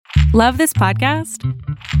Love this podcast?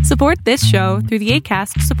 Support this show through the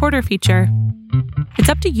Acast supporter feature. It's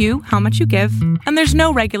up to you how much you give, and there's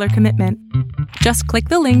no regular commitment. Just click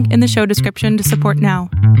the link in the show description to support now.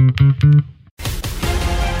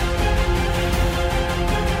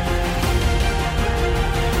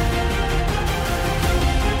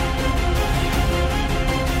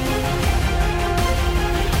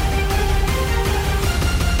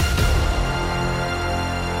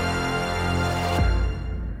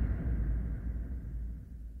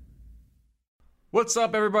 What's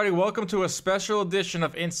up, everybody? Welcome to a special edition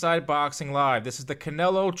of Inside Boxing Live. This is the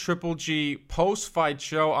Canelo Triple G post-fight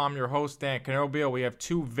show. I'm your host, Dan Canobio. We have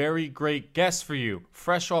two very great guests for you.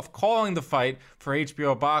 Fresh off calling the fight for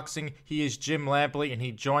HBO Boxing, he is Jim Lampley, and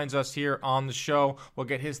he joins us here on the show. We'll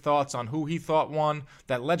get his thoughts on who he thought won,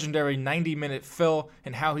 that legendary 90-minute fill,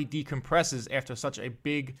 and how he decompresses after such a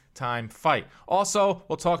big-time fight. Also,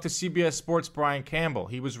 we'll talk to CBS Sports' Brian Campbell.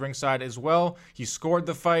 He was ringside as well. He scored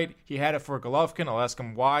the fight. He had it for Golovkin. I'll ask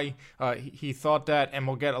him why he thought that, and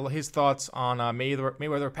we'll get his thoughts on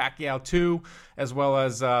Mayweather-Pacquiao 2, as well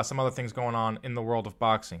as some other things going on in the world of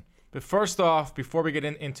boxing. But first off, before we get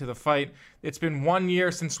into the fight, it's been 1 year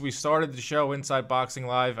since we started the show Inside Boxing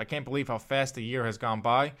Live. I can't believe how fast a year has gone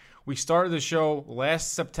by. We started the show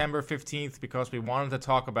last September 15th because we wanted to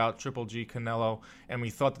talk about Triple G Canelo, and we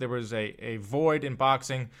thought that there was a void in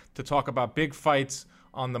boxing to talk about big fights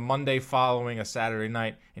on the Monday following a Saturday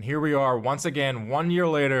night. And here we are once again, 1 year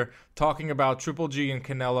later, talking about Triple G and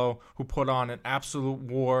Canelo, who put on an absolute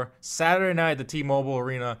war Saturday night at the T-Mobile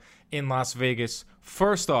Arena in Las Vegas.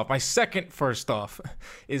 First off, my second first off,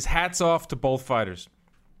 is hats off to both fighters.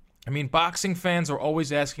 I mean, boxing fans are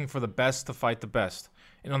always asking for the best to fight the best.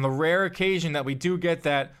 And on the rare occasion that we do get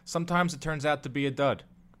that, sometimes it turns out to be a dud.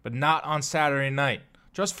 But not on Saturday night.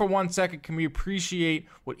 Just for 1 second, can we appreciate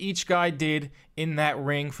what each guy did in that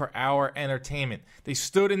ring for our entertainment? They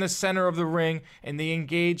stood in the center of the ring and they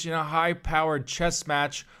engaged in a high-powered chess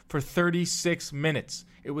match for 36 minutes.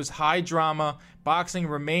 It was high drama. Boxing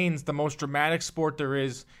remains the most dramatic sport there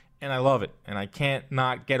is, and I love it, and I can't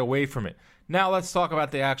not get away from it. Now let's talk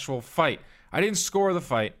about the actual fight. I didn't score the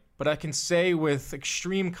fight, but I can say with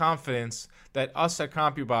extreme confidence that us at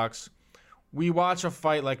CompuBox, we watch a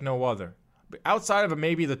fight like no other. Outside of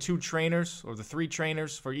maybe the two trainers or the three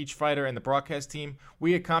trainers for each fighter and the broadcast team,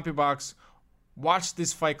 we at CompuBox watched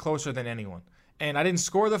this fight closer than anyone. And I didn't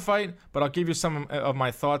score the fight, but I'll give you some of my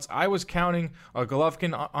thoughts. I was counting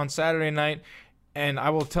Golovkin on Saturday night, and I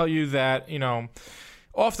will tell you that,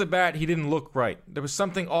 off the bat, he didn't look right. There was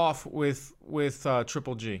something off with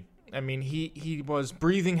Triple G. I mean, he was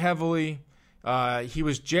breathing heavily. He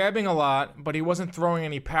was jabbing a lot, but he wasn't throwing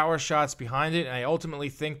any power shots behind it, and I ultimately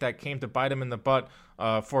think that came to bite him in the butt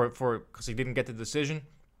because he didn't get the decision.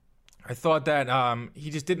 I thought that he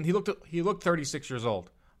just didn't. He looked 36 years old,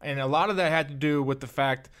 and a lot of that had to do with the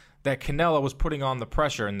fact that Canelo was putting on the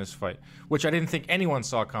pressure in this fight, which I didn't think anyone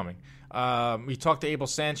saw coming. We talked to Abel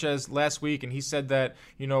Sanchez last week, and he said that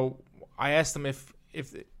I asked him if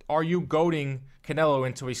are you goading Canelo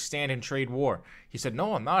into a stand-and-trade war? He said,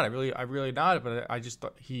 no, I'm not. I really not. But I just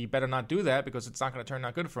thought he better not do that because it's not going to turn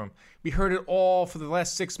out good for him. We heard it all for the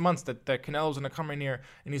last 6 months that Canelo's going to come in here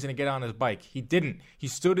and he's going to get on his bike. He didn't. He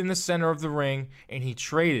stood in the center of the ring and he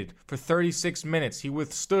traded for 36 minutes. He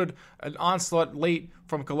withstood an onslaught late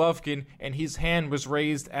from Golovkin and his hand was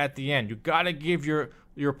raised at the end. You got to give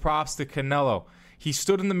your props to Canelo. He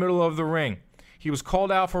stood in the middle of the ring. He was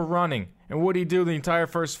called out for running. And what did he do the entire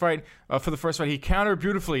first fight? For the first fight, he countered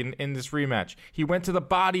beautifully in this rematch. He went to the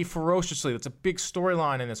body ferociously. That's a big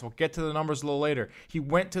storyline in this. We'll get to the numbers a little later. He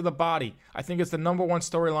went to the body. I think it's the number one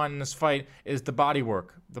storyline in this fight is the body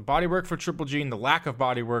work. The body work for Triple G and the lack of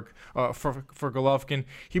body work for Golovkin.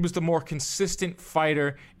 He was the more consistent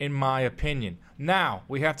fighter, in my opinion. Now,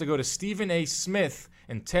 we have to go to Stephen A. Smith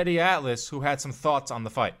and Teddy Atlas, who had some thoughts on the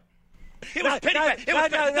fight. It was petty. He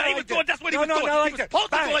was doing. That's what he was doing. He was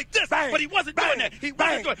supposed to go like this, but he wasn't doing that. He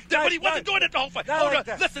wasn't doing that, but he wasn't doing it the whole fight. Hold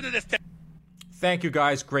on, listen to this. Thank you,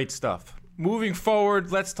 guys. Great stuff. Moving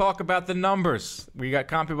forward, let's talk about the numbers. We got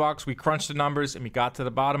CompuBox, we crunched the numbers, and we got to the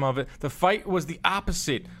bottom of it. The fight was the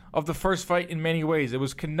opposite of the first fight in many ways. It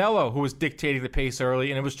was Canelo who was dictating the pace early,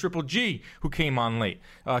 and it was Triple G who came on late.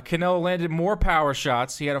 Canelo landed more power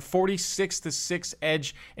shots. He had a 46-6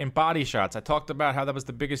 edge in body shots. I talked about how that was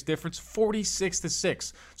the biggest difference,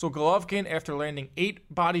 46-6. So Golovkin, after landing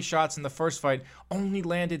 8 body shots in the first fight, only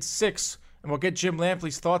landed 6. And we'll get Jim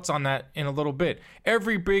Lampley's thoughts on that in a little bit.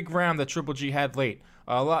 Every big round that Triple G had late,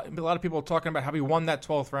 a lot of people are talking about how he won that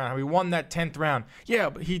 12th round, how he won that 10th round. Yeah,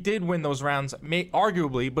 but he did win those rounds,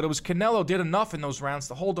 arguably, but it was Canelo did enough in those rounds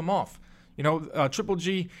to hold him off. Triple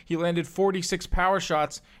G, he landed 46 power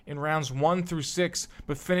shots in rounds 1 through 6,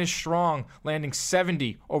 but finished strong, landing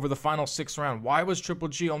 70 over the final 6 rounds. Why was Triple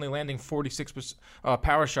G only landing 46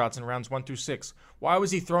 power shots in rounds 1 through 6? Why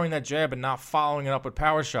was he throwing that jab and not following it up with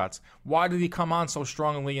power shots? Why did he come on so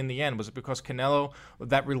strongly in the end? Was it because Canelo,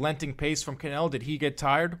 that relenting pace from Canelo, did he get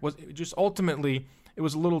tired? Was it just ultimately, it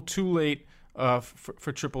was a little too late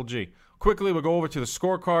for Triple G. Quickly, we'll go over to the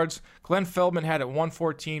scorecards. Glenn Feldman had it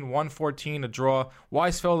 114, a draw.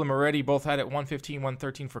 Weisfeld and Moretti both had it 115,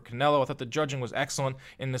 113 for Canelo. I thought the judging was excellent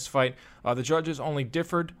in this fight. The judges only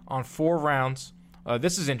differed on 4 rounds.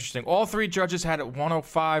 This is interesting. All 3 judges had it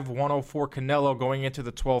 105, 104 Canelo going into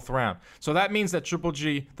the 12th round. So that means that Triple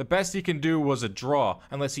G, the best he can do was a draw,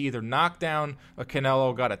 unless he either knocked down a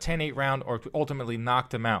Canelo, got a 10-8 round, or ultimately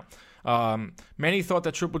knocked him out. Many thought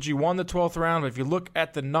that Triple G won the 12th round, but if you look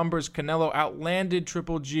at the numbers, Canelo outlanded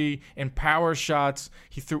Triple G in power shots.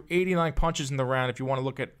 He threw 89 punches in the round if you want to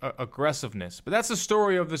look at aggressiveness. But that's the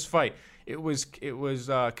story of this fight. It was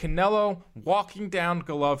Canelo walking down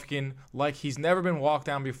Golovkin like he's never been walked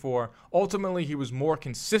down before. Ultimately, he was more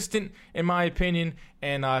consistent, in my opinion,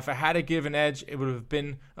 and if I had to give an edge, it would have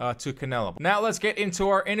been to Canelo. Now let's get into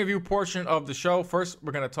our interview portion of the show. First,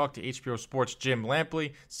 we're going to talk to HBO Sports' Jim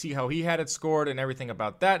Lampley, see how he had it scored and everything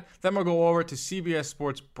about that. Then we'll go over to CBS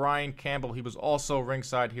Sports' Brian Campbell. He was also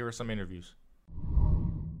ringside. Here are some interviews.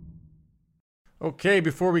 Okay,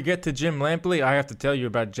 before we get to Jim Lampley, I have to tell you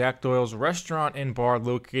about Jack Doyle's restaurant and bar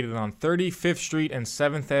located on 35th Street and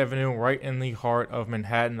 7th Avenue, right in the heart of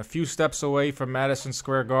Manhattan, a few steps away from Madison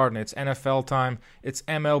Square Garden. It's NFL time. It's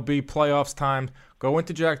MLB playoffs time. Go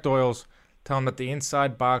into Jack Doyle's, tell them that the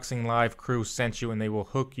Inside Boxing Live crew sent you, and they will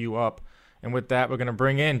hook you up. And with that, we're going to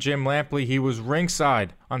bring in Jim Lampley. He was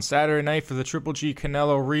ringside on Saturday night for the Triple G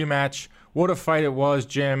Canelo rematch. What a fight it was,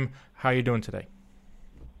 Jim. How you doing today?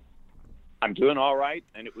 I'm doing all right,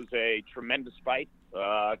 and it was a tremendous fight,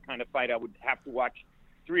 kind of fight I would have to watch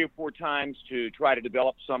 3 or 4 times to try to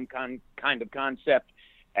develop some kind of concept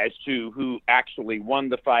as to who actually won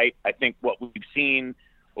the fight. I think what we've seen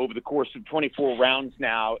over the course of 24 rounds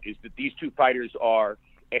now is that these 2 fighters are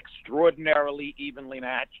extraordinarily evenly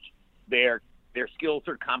matched. Their skills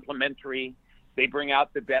are complementary. They bring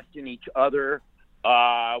out the best in each other.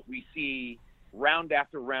 We see round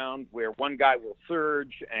after round where one guy will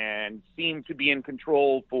surge and seem to be in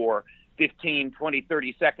control for 15, 20,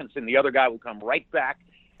 30 seconds, and the other guy will come right back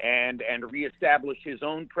and reestablish his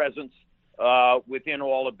own presence within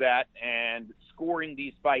all of that. And scoring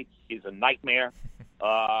these fights is a nightmare.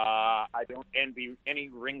 I don't envy any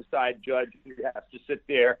ringside judge who has to sit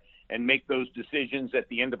there and make those decisions at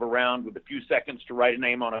the end of a round with a few seconds to write a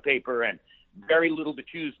name on a paper and very little to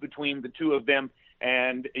choose between the 2 of them.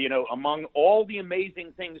 And, among all the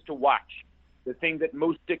amazing things to watch, the thing that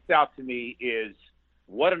most sticks out to me is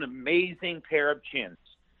what an amazing pair of chins.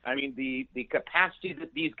 I mean, the capacity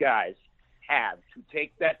that these guys have to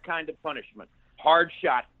take that kind of punishment, hard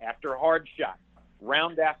shot after hard shot,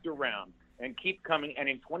 round after round, and keep coming. And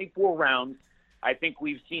in 24 rounds, I think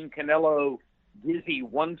we've seen Canelo dizzy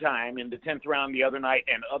 1 time in the 10th round the other night.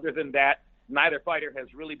 And other than that, neither fighter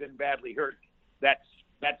has really been badly hurt. That's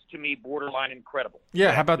to me borderline incredible.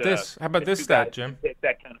 Yeah, how about this? How about this stat, Jim?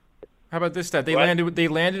 How about this stat? They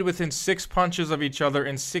landed within 6 punches of each other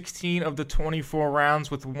in 16 of the 24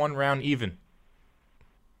 rounds, with 1 round even.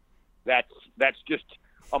 That's just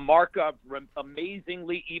a mark of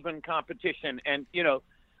amazingly even competition. And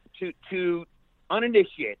to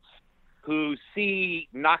uninitiates who see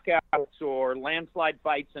knockouts or landslide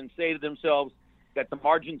fights and say to themselves that the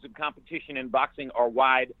margins of competition in boxing are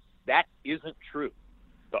wide, that isn't true.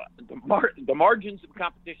 The margins of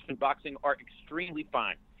competition in boxing are extremely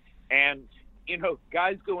fine. And,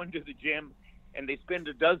 guys go into the gym and they spend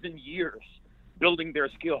a dozen years building their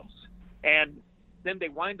skills. And then they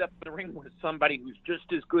wind up in the ring with somebody who's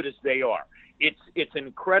just as good as they are. It's an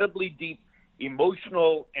incredibly deep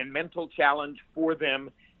emotional and mental challenge for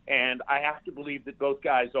them. And I have to believe that both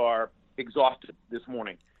guys are exhausted this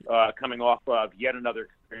morning, coming off of yet another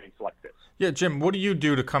experience like this. Yeah, Jim, what do you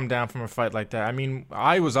do to come down from a fight like that? I mean,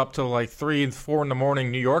 I was up till like 3 and 4 in the morning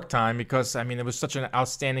New York time because, it was such an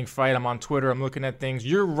outstanding fight. I'm on Twitter. I'm looking at things.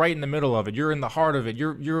 You're right in the middle of it. You're in the heart of it.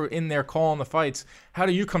 You're in there calling the fights. How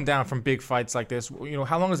do you come down from big fights like this?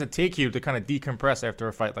 How long does it take you to kind of decompress after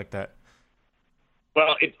a fight like that?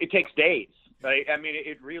 Well, it takes days.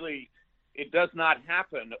 It does not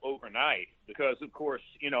happen overnight because, of course,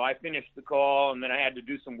 I finished the call and then I had to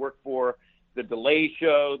do some work for the delay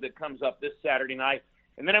show that comes up this Saturday night.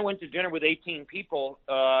 And then I went to dinner with 18 people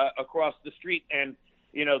across the street. And,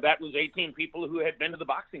 that was 18 people who had been to the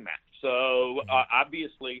boxing match. So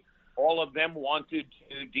obviously all of them wanted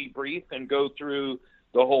to debrief and go through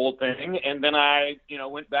the whole thing. And then I,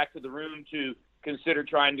 went back to the room to consider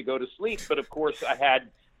trying to go to sleep. But, of course, I had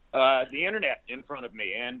the internet in front of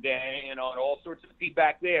me and, all sorts of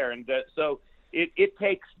feedback there. And so it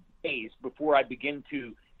takes days before I begin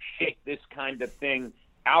to shake this kind of thing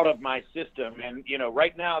out of my system. And,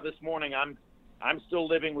 right now, this morning, I'm still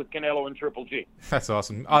living with Canelo and Triple G. That's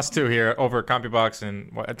awesome. Us too here over at CompuBox,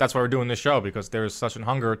 and that's why we're doing this show, because there's such a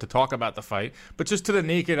hunger to talk about the fight. But just to the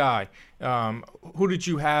naked eye, who did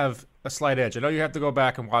you have a slight edge? I know you have to go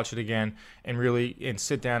back and watch it again and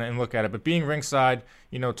sit down and look at it. But being ringside,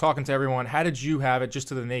 talking to everyone, how did you have it just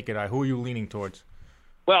to the naked eye? Who are you leaning towards?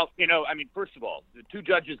 Well, first of all, the two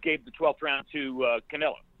judges gave the 12th round to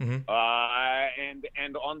Canelo,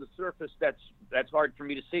 and on the surface, that's hard for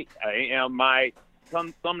me to see. My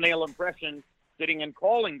thumbnail impression, sitting and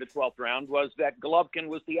calling the 12th round, was that Golovkin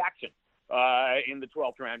was the action in the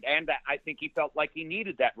 12th round, and I think he felt like he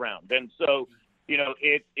needed that round, and so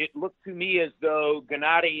it looked to me as though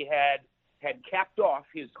Gennady had capped off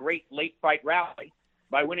his great late fight rally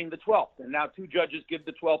by winning the 12th. And now two judges give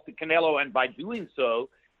the 12th to Canelo, and by doing so,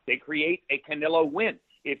 they create a Canelo win.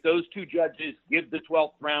 If those two judges give the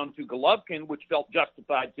 12th round to Golovkin, which felt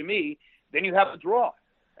justified to me, then you have a draw.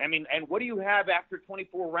 And what do you have after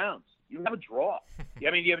 24 rounds? You have a draw.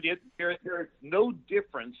 There is no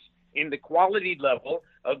difference in the quality level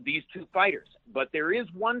of these two fighters. But there is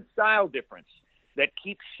one style difference that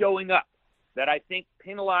keeps showing up that I think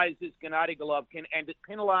penalizes Gennady Golovkin, and it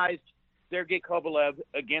penalized Sergey Kovalev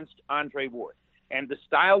against Andre Ward. And the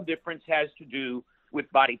style difference has to do with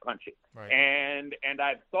body punching. Right. And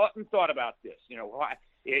I've thought about this.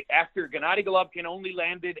 After Gennady Golovkin only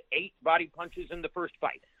landed 8 body punches in the first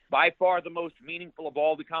fight, by far the most meaningful of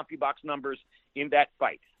all the CompuBox numbers in that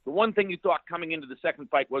fight. The one thing you thought coming into the second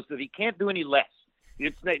fight was that he can't do any less.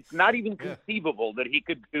 It's not even conceivable that he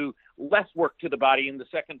could do less work to the body in the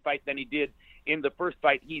second fight than he did in the first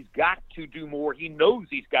fight. He's got to do more. He knows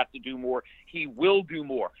he's got to do more. He will do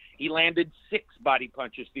more. He landed 6 body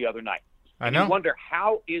punches the other night. I know. You wonder,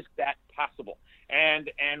 how is that possible? And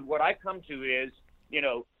what I come to is,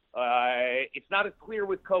 it's not as clear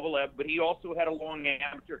with Kovalev, but he also had a long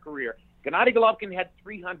amateur career. Gennady Golovkin had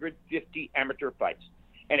 350 amateur fights.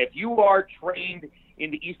 And if you are trained in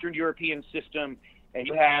the Eastern European system and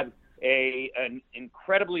you have an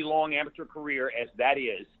incredibly long amateur career as that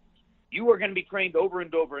is, you are going to be trained over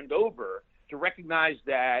and over and over to recognize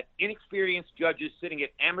that inexperienced judges sitting at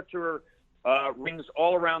amateur rings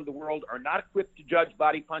all around the world are not equipped to judge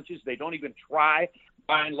body punches. They don't even try,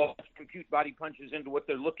 by and large, to compute body punches into what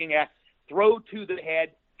they're looking at. Throw to the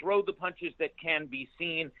head, throw the punches that can be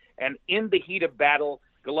seen. And in the heat of battle,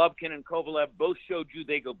 Golovkin and Kovalev both showed you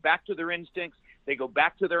they go back to their instincts. They go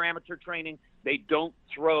back to their amateur training. They don't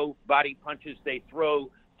throw body punches. They throw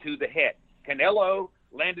to the head. Canelo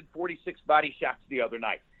landed 46 body shots the other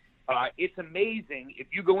night. It's amazing if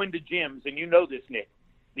you go into gyms, and you know this, Nick,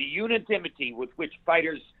 the unanimity with which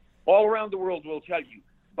fighters all around the world will tell you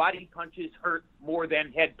body punches hurt more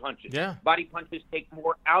than head punches. Yeah. Body punches take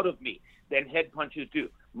more out of me than head punches do.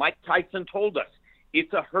 Mike Tyson told us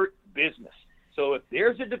it's a hurt business. So if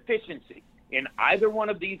there's a deficiency in either one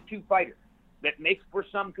of these two fighters that makes for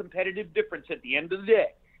some competitive difference at the end of the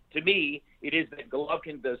day, to me, it is that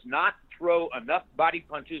Golovkin does not throw enough body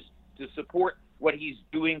punches to support what he's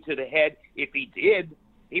doing to the head. If he did,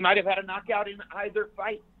 he might have had a knockout in either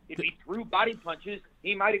fight. If he threw body punches,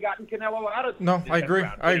 he might have gotten Canelo out of No, I agree.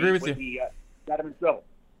 I agree with you. He got him in trouble.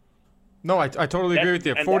 No, I totally agree with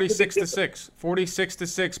you. 46-6.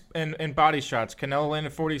 46-6 in body shots. Canelo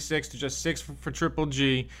landed 46 to just 6 for Triple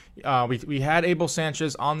G. We had Abel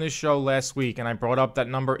Sanchez on this show last week, and I brought up that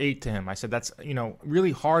number 8 to him. I said that's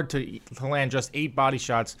really hard to land just 8 body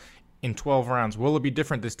shots in 12 rounds. Will it be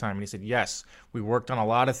different this time? And he said, yes. We worked on a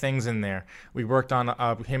lot of things in there. We worked on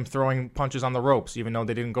him throwing punches on the ropes, even though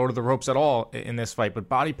they didn't go to the ropes at all in this fight. But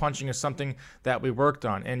body punching is something that we worked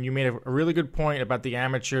on. And you made a really good point about the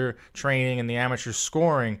amateur training and the amateur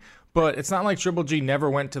scoring. But it's not like Triple G never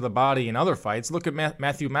went to the body in other fights. Look at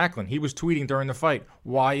Matthew Macklin. He was tweeting during the fight.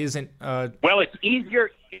 Why isn't... Well, it's easier.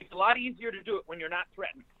 It's a lot easier to do it when you're not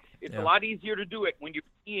threatened. It's a lot easier to do it when you're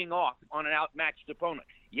teeing off on an outmatched opponent.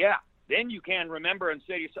 Yeah. Then you can remember and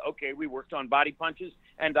say to yourself, okay, we worked on body punches,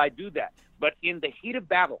 and I do that. But in the heat of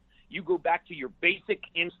battle, you go back to your basic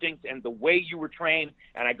instincts and the way you were trained,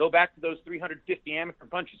 and I go back to those 350 amateur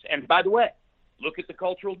punches. And by the way, look at the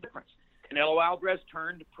cultural difference. Canelo Alvarez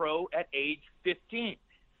turned pro at age 15.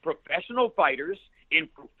 Professional fighters in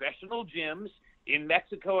professional gyms in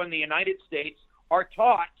Mexico and the United States are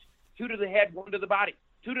taught 2 to the head, 1 to the body.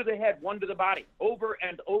 2 to the head, 1 to the body, over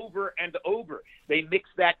and over and over. They mix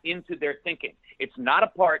that into their thinking. It's not a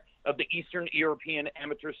part of the Eastern European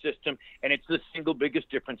amateur system, and it's the single biggest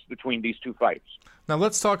difference between these two fighters. Now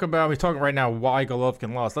let's talk about, we're talking right now why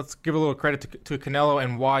Golovkin lost. Let's give a little credit to Canelo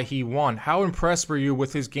and why he won. How impressed were you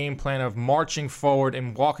with his game plan of marching forward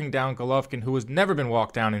and walking down Golovkin, who has never been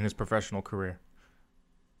walked down in his professional career?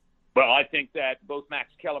 Well, I think that both Max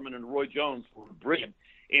Kellerman and Roy Jones were brilliant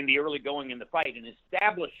in the early going in the fight in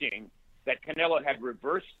establishing that Canelo had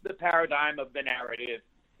reversed the paradigm of the narrative,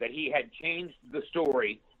 that he had changed the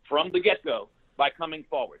story from the get-go by coming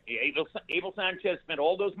forward. Abel Sanchez spent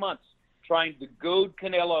all those months trying to goad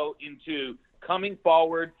Canelo into coming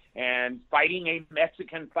forward and fighting a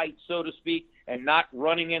Mexican fight, so to speak, and not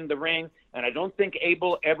running in the ring. And I don't think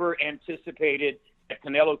Abel ever anticipated that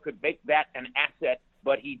Canelo could make that an asset,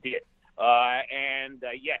 but he did.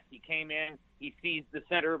 Yes, he came in, he seized the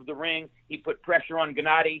center of the ring, he put pressure on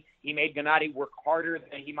Gennady, he made Gennady work harder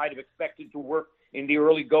than he might have expected to work in the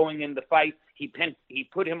early going in the fight. He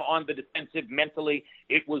put him on the defensive mentally.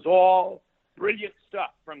 It was all brilliant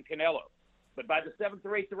stuff from Canelo. But by the 7th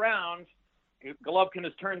or 8th round, Golovkin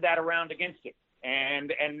has turned that around against him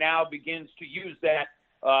and now begins to use that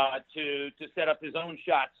to set up his own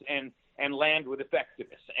shots and land with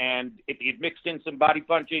effectiveness. And if he had mixed in some body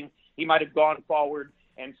punching, he might have gone forward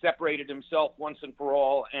and separated himself once and for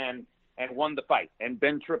all and won the fight and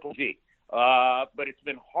been Triple G. But it's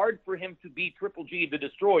been hard for him to beat Triple G, the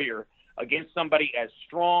Destroyer, against somebody as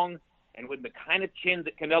strong and with the kind of chin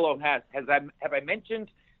that Canelo has. Have I mentioned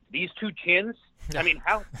these two chins? I mean,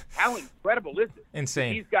 how incredible is it?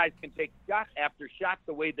 Insane. These guys can take shot after shot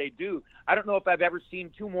the way they do. I don't know if I've ever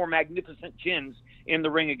seen two more magnificent chins in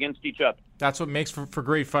the ring against each other. That's what makes for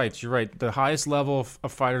great fights. You're right. The highest level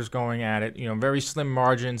of fighters going at it. Very slim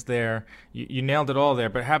margins there. You nailed it all there.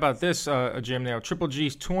 But how about this, Jim? Now, Triple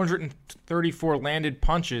G's 234 landed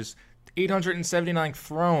punches, 879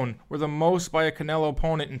 thrown, were the most by a Canelo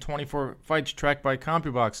opponent in 24 fights tracked by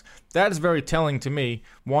CompuBox. That is very telling to me.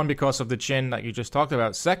 One, because of the chin that you just talked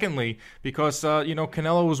about. Secondly, because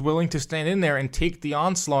Canelo was willing to stand in there and take the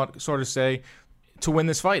onslaught, so to say, to win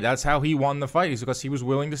this fight. That's how he won the fight, is because he was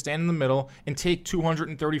willing to stand in the middle and take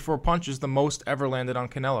 234 punches, the most ever landed on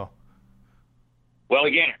Canelo. Well,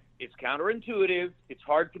 again, it's counterintuitive. It's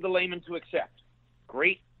hard for the layman to accept.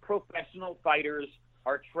 Great professional fighters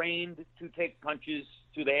are trained to take punches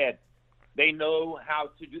to the head. They know how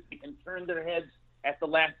to do. They can turn their heads at the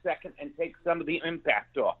last second and take some of the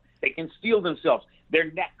impact off. They can steel themselves.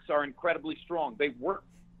 Their necks are incredibly strong. They work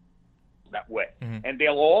that way. Mm-hmm. And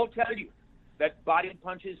they'll all tell you that body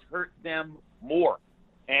punches hurt them more.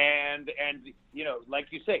 And like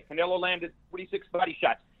you say, Canelo landed 46 body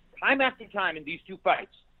shots. Time after time in these two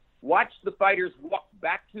fights, watch the fighters walk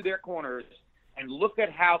back to their corners and look at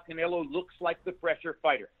how Canelo looks like the fresher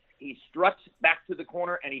fighter. He struts back to the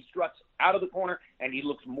corner, and he struts out of the corner, and he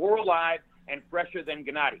looks more alive and fresher than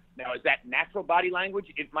Gennady. Now, is that natural body language?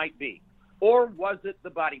 It might be. Or was it the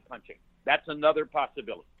body punching? That's another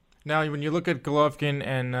possibility. Now, when you look at Golovkin,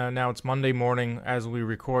 and now it's Monday morning as we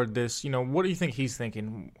record this, what do you think he's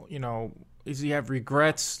thinking? Does he have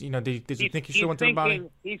regrets? Did you think he should have went to the body?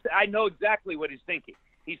 I know exactly what he's thinking.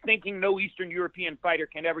 He's thinking no Eastern European fighter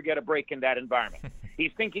can ever get a break in that environment.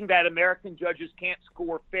 He's thinking that American judges can't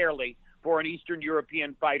score fairly for an Eastern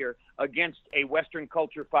European fighter against a Western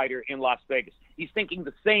culture fighter in Las Vegas. He's thinking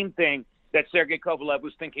the same thing that Sergey Kovalev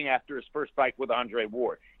was thinking after his first fight with Andre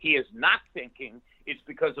Ward. He is not thinking it's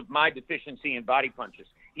because of my deficiency in body punches.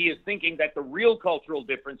 He is thinking that the real cultural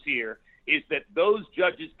difference here is that those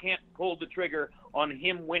judges can't pull the trigger on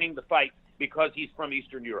him winning the fight because he's from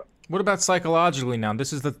Eastern Europe. What about psychologically now?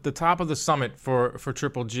 This is the top of the summit for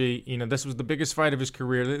Triple G. This was the biggest fight of his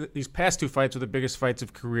career. These past two fights were the biggest fights of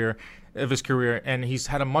his career, and he's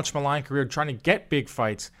had a much maligned career trying to get big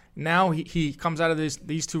fights. Now he comes out of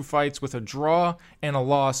these two fights with a draw and a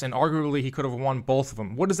loss, and arguably he could have won both of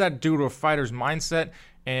them. What does that do to a fighter's mindset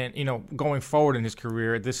and going forward in his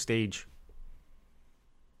career at this stage?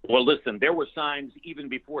 Well, listen, there were signs even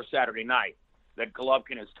before Saturday night that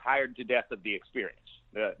Golovkin is tired to death of the experience.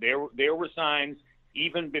 There were signs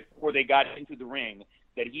even before they got into the ring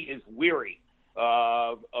that he is weary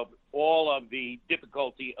of all of the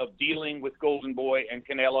difficulty of dealing with Golden Boy and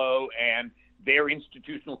Canelo and their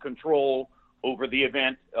institutional control over the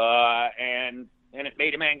event, and it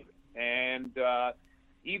made him angry. And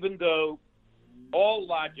even though all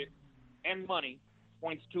logic and money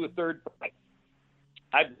points to a third fight,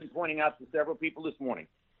 I've been pointing out to several people this morning,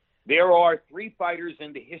 there are 3 fighters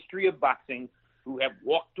in the history of boxing who have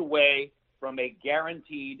walked away from a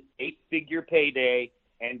guaranteed 8-figure payday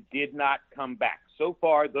and did not come back. so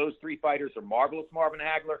far, those three fighters are Marvelous Marvin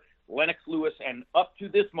Hagler, Lennox Lewis, and up to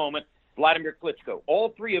this moment, Vladimir Klitschko, all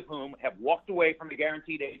three of whom have walked away from the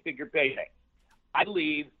guaranteed eight-figure payday. I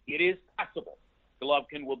believe it is possible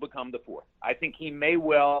Golovkin will become the fourth. I think he may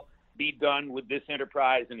well be done with this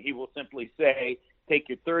enterprise, and he will simply say, take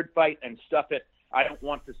your third fight and stuff it. I don't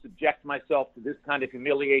want to subject myself to this kind of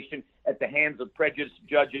humiliation at the hands of prejudiced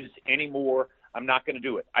judges anymore. I'm not going to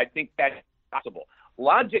do it. I think that's possible.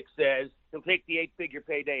 Logic says he'll take the eight-figure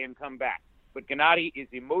payday and come back. But Gennady is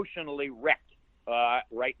emotionally wrecked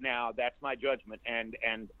right now. That's my judgment. And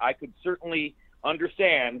I could certainly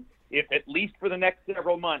understand if, at least for the next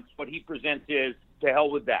several months, what he presents is to hell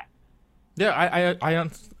with that. Yeah, I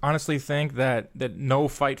honestly think that no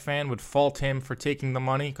fight fan would fault him for taking the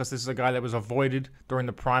money, because this is a guy that was avoided during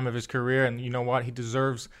the prime of his career, and you know what? He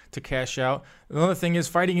deserves to cash out. Another thing is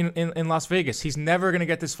fighting in Las Vegas. He's never going to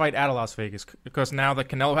get this fight out of Las Vegas, because now that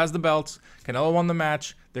Canelo has the belts, Canelo won the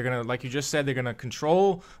match, they're going to, like you just said, they're going to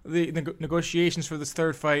control the negotiations for this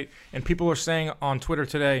third fight, and people are saying on Twitter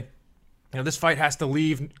today, you know, this fight has to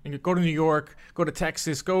leave, go to New York, go to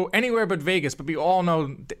Texas, go anywhere but Vegas. But we all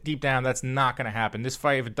know deep down that's not going to happen. This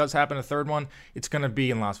fight, if it does happen, a third one, it's going to be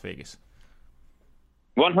in Las Vegas.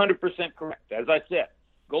 100% correct. As I said,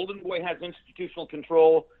 Golden Boy has institutional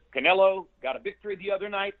control. Canelo got a victory the other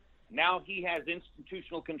night. Now he has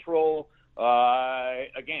institutional control.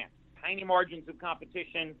 Again, tiny margins of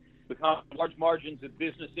competition become large margins of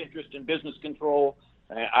business interest and business control.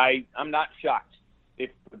 I'm not shocked if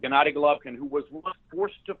Gennady Golovkin, who was once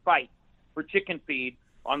forced to fight for chicken feed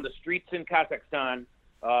on the streets in Kazakhstan,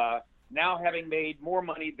 now having made more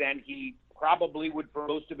money than he probably would for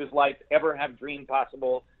most of his life ever have dreamed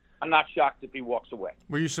possible, I'm not shocked if he walks away.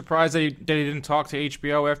 Were you surprised that he didn't talk to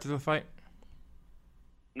HBO after the fight?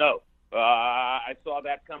 No. I saw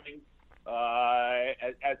that coming.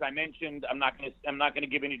 As I mentioned, I'm not going to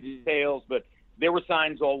give any details, but there were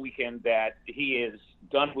signs all weekend that he is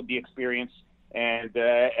done with the experience. And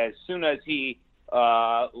as soon as he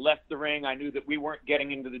left the ring, I knew that we weren't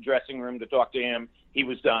getting into the dressing room to talk to him. He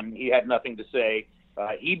was done. He had nothing to say.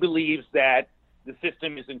 He believes that the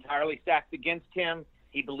system is entirely stacked against him.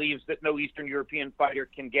 He believes that no Eastern European fighter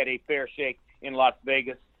can get a fair shake in Las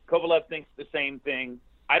Vegas. Kovalev thinks the same thing.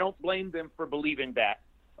 I don't blame them for believing that.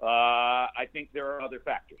 I think there are other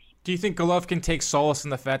factors. Do you think Golovkin takes solace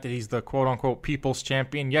in the fact that he's the quote-unquote people's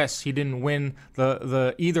champion? Yes, he didn't win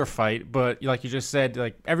the either fight, but like you just said,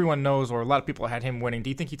 like everyone knows, or a lot of people had him winning. Do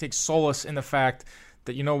you think he takes solace in the fact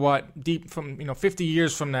that, you know what, deep from 50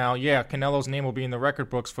 years from now, yeah, Canelo's name will be in the record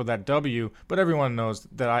books for that W, but everyone knows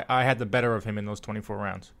that I had the better of him in those 24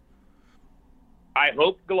 rounds? I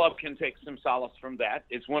hope Golovkin takes some solace from that.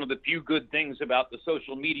 It's one of the few good things about the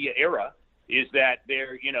social media era is that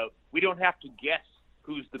we don't have to guess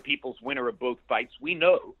who's the people's winner of both fights. We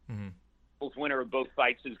know people's winner of both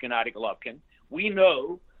fights is Gennady Golovkin. We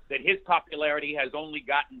know that his popularity has only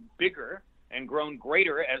gotten bigger and grown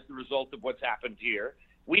greater as the result of what's happened here.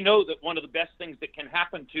 We know that one of the best things that can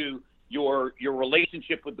happen to your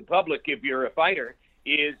relationship with the public if you're a fighter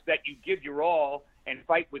is that you give your all and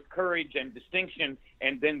fight with courage and distinction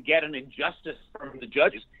and then get an injustice from the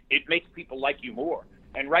judges. It makes people like you more.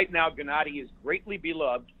 And right now, Gennady is greatly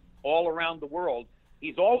beloved all around the world.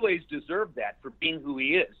 He's always deserved that for being who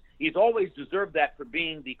he is. He's always deserved that for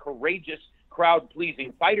being the courageous,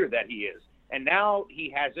 crowd-pleasing fighter that he is. And now he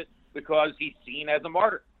has it because he's seen as a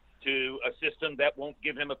martyr to a system that won't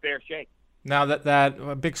give him a fair shake. Now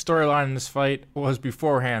that big storyline in this fight was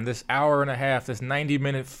beforehand, this hour and a half, this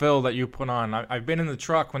 90-minute fill that you put on. I've been in the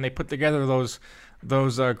truck when they put together those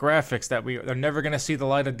graphics that they're never going to see the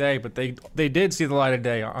light of day, but they did see the light of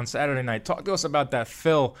day on Saturday night. Talk to us about that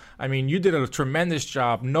fill. I mean, you did a tremendous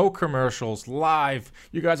job. No commercials, live.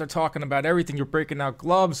 You guys are talking about everything. You're breaking out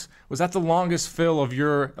gloves. Was that the longest fill of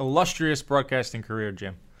your illustrious broadcasting career,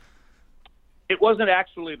 Jim? It wasn't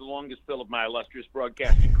actually the longest fill of my illustrious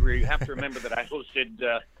broadcasting career. You have to remember that I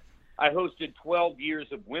hosted 12 years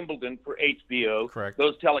of Wimbledon for HBO. Correct.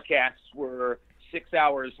 Those telecasts were 6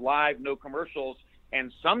 hours live, no commercials,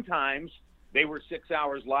 and sometimes they were 6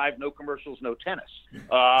 hours live, no commercials, no tennis,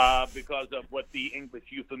 because of what the English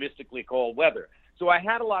euphemistically call weather. So I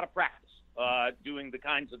had a lot of practice doing the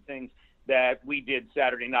kinds of things that we did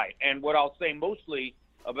Saturday night. And what I'll say mostly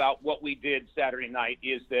about what we did Saturday night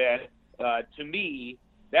is that, to me,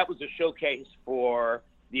 that was a showcase for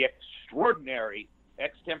the extraordinary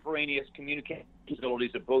extemporaneous communication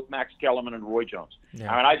abilities of both Max Kellerman and Roy Jones.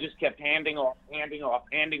 Yeah. I mean, I just kept handing off,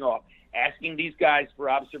 asking these guys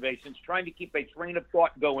for observations, trying to keep a train of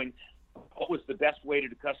thought going. What was the best way to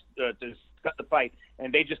cut the fight?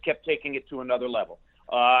 And they just kept taking it to another level.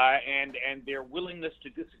 and their willingness to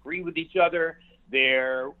disagree with each other,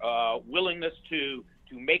 their willingness to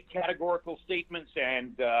make categorical statements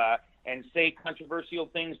and say controversial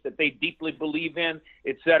things that they deeply believe in,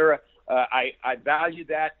 etc. I value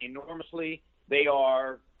that enormously. They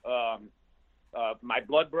are my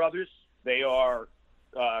blood brothers. They are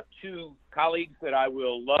two colleagues that I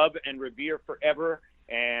will love and revere forever.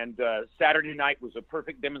 And Saturday night was a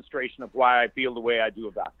perfect demonstration of why I feel the way I do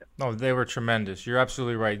about them. No, they were tremendous. You're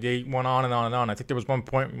absolutely right. They went on and on and on. I think there was one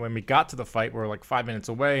point when we got to the fight, we were like 5 minutes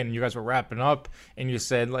away, and you guys were wrapping up, and you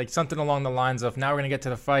said like something along the lines of, "Now we're gonna get to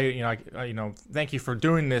the fight. Thank you for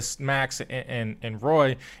doing this, Max and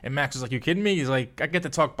Roy." And Max was like, "You kidding me?" He's like, "I get to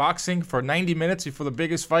talk boxing for 90 minutes before the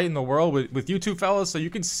biggest fight in the world with you two fellas." So you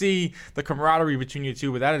can see the camaraderie between you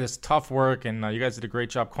two. But that is tough work, and you guys did a great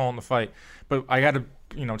job calling the fight. But I got to.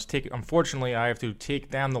 Unfortunately, I have to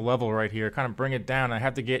take down the level right here, kind of bring it down. I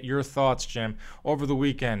have to get your thoughts, Jim. Over the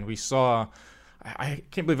weekend, we saw, I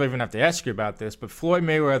can't believe I even have to ask you about this, but Floyd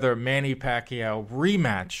Mayweather, Manny Pacquiao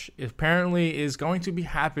rematch apparently is going to be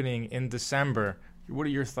happening in December. What are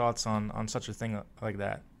your thoughts on such a thing like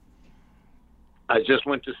that? I just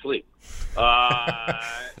went to sleep.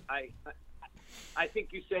 I think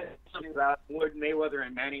you said something about Floyd Mayweather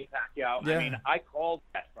and Manny Pacquiao. Yeah. I mean, I called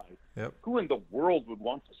that fight. Yep. Who in the world would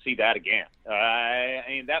want to see that again? I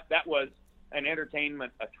mean, that was an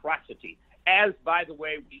entertainment atrocity, as, by the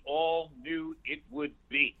way, we all knew it would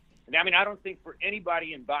be. And I mean, I don't think for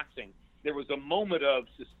anybody in boxing there was a moment of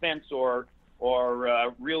suspense or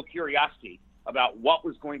real curiosity about what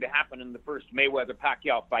was going to happen in the first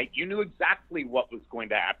Mayweather-Pacquiao fight. You knew exactly what was going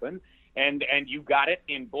to happen. And you got it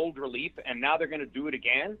in bold relief, and now they're going to do it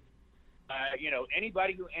again.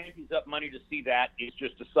 Anybody who antes up money to see that is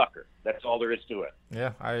just a sucker. That's all there is to it.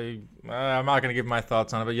 Yeah, I'm not going to give my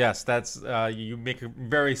thoughts on it, but yes, that's you make a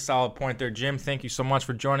very solid point there, Jim. Thank you so much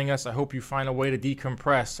for joining us. I hope you find a way to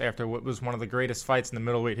decompress after what was one of the greatest fights in the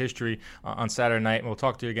middleweight history on Saturday night, and we'll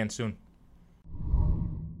talk to you again soon.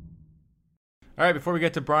 All right, before we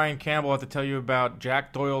get to Brian Campbell, I have to tell you about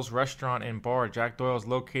Jack Doyle's Restaurant and Bar. Jack Doyle's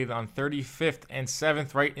located on 35th and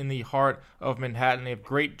 7th, right in the heart of Manhattan. They have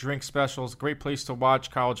great drink specials, great place to watch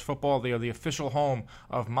college football. They are the official home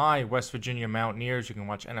of my West Virginia Mountaineers. You can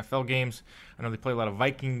watch NFL games. I know they play a lot of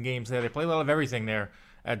Viking games there. They play a lot of everything there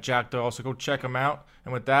at Jack Doyle, so go check them out.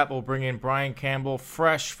 And with that, we'll bring in Brian Campbell,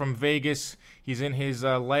 fresh from Vegas. He's in his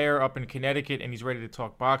lair up in Connecticut, and he's ready to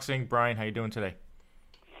talk boxing. Brian, how you doing today?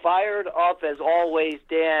 Fired up as always,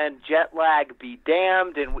 Dan. Jet lag be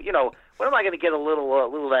damned. And, when am I going to get a little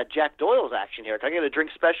of that Jack Doyle's action here? Can I get a drink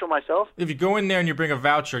special myself? If you go in there and you bring a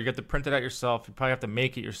voucher, you have to print it out yourself. You probably have to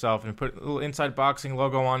make it yourself and put a little Inside Boxing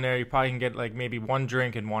logo on there. You probably can get like maybe one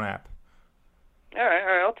drink and one app. All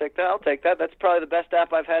right, I'll take that. That's probably the best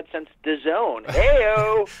app I've had since DAZN.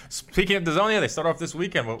 Hey-o! Speaking of DAZN, they start off this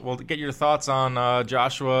weekend. We'll get your thoughts on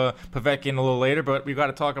Joshua Povetkin a little later, but we've got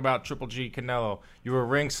to talk about Triple G Canelo. You were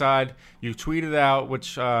ringside. You tweeted out,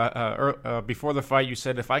 which before the fight, you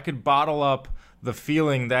said, if I could bottle up the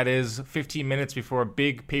feeling that is 15 minutes before a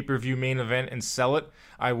big pay-per-view main event and sell it,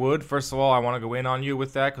 I would. First of all, I want to go in on you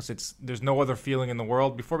with that because there's no other feeling in the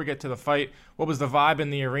world. Before we get to the fight, what was the vibe in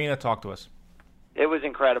the arena? Talk to us. It was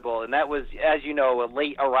incredible, and that was, as you know, a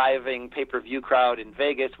late-arriving pay-per-view crowd in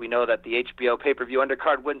Vegas. We know that the HBO pay-per-view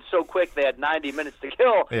undercard went so quick they had 90 minutes to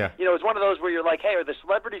kill. Yeah. It was one of those where you're like, hey, are the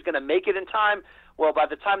celebrities going to make it in time? Well, by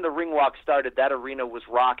the time the ring walk started, that arena was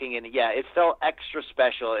rocking, and, yeah, it felt extra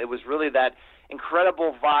special. It was really that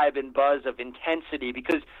incredible vibe and buzz of intensity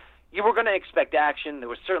because you were going to expect action. There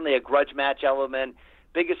was certainly a grudge match element,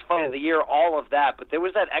 biggest fight of the year, all of that, but there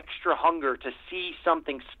was that extra hunger to see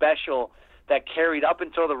something special that carried up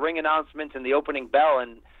until the ring announcement and the opening bell.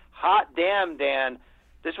 And hot damn, Dan,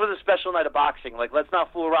 this was a special night of boxing. Like, let's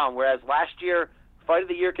not fool around. Whereas last year, fight of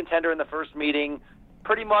the year contender in the first meeting,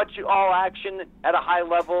 pretty much all action at a high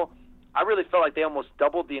level. I really felt like they almost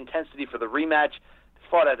doubled the intensity for the rematch,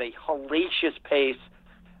 fought at a hellacious pace,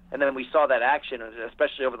 and then we saw that action,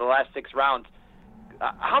 especially over the last 6 rounds.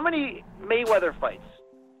 How many Mayweather fights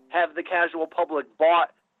have the casual public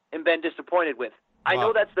bought and been disappointed with? I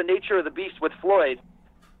know that's the nature of the beast with Floyd,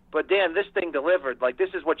 but Dan, this thing delivered. Like,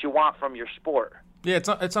 this is what you want from your sport. Yeah,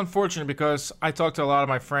 it's unfortunate because I talked to a lot of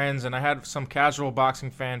my friends, and I had some casual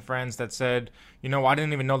boxing fan friends that said, I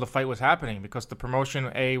didn't even know the fight was happening because the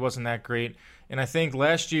promotion, wasn't that great. And I think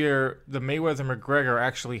last year, the Mayweather-McGregor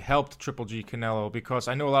actually helped Triple G Canelo because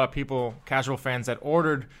I know a lot of people, casual fans, that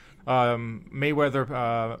ordered Mayweather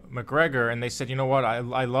McGregor, and they said, you know what,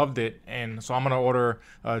 I loved it, and so I'm going to order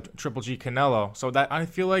Triple G Canelo. So that I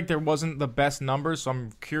feel like there wasn't the best numbers, so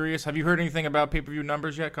I'm curious. Have you heard anything about pay-per-view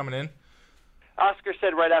numbers yet coming in? Oscar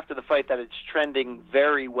said right after the fight that it's trending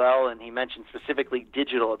very well, and he mentioned specifically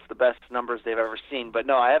digital. It's the best numbers they've ever seen. But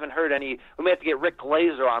no, I haven't heard any. We may have to get Rick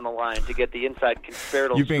Glazer on the line to get the inside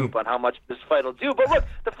conspiratorial scoop on how much this fight will do. But look,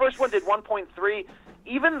 the first one did 1.3.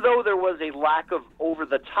 Even though there was a lack of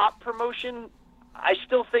over-the-top promotion, I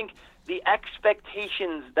still think the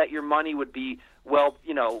expectations that your money would be well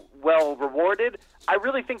rewarded. I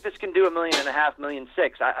really think this can do $1.5 million, $1.6 million.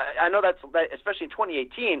 I know that, especially in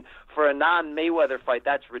 2018 for a non-Mayweather fight,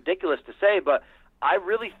 that's ridiculous to say, but I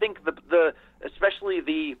really think especially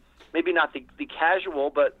maybe not the casual,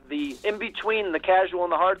 but the in between the casual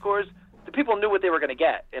and the hardcores, the people knew what they were going to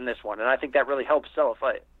get in this one, and I think that really helps sell a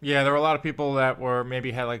fight. Yeah, there were a lot of people that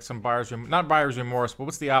maybe had like some not buyer's remorse, but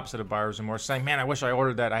what's the opposite of buyer's remorse? Saying, man, I wish I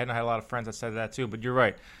ordered that. I had a lot of friends that said that too, but you're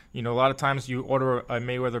right. A lot of times you order a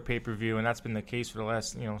Mayweather pay-per-view, and that's been the case for the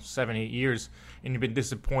last 7-8 years, and you've been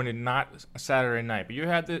disappointed not Saturday night. But you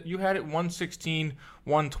had it 116,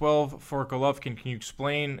 112 for Golovkin. Can you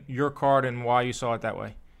explain your card and why you saw it that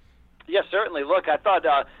way? Yes, certainly. Look, I thought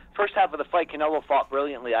first half of the fight, Canelo fought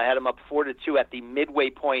brilliantly. I had him up 4-2 at the midway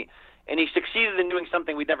point, and he succeeded in doing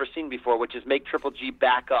something we'd never seen before, which is make Triple G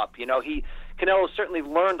back up. Canelo certainly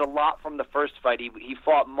learned a lot from the first fight. He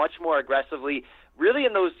fought much more aggressively. Really,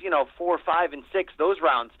 in those 4, 5, and 6, those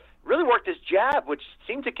rounds, really worked his jab, which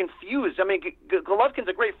seemed to confuse. I mean, Golovkin's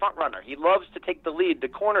a great front runner. He loves to take the lead, to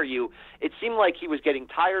corner you. It seemed like he was getting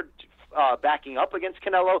tired backing up against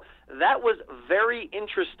Canelo. That was very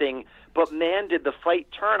interesting, but man, did the fight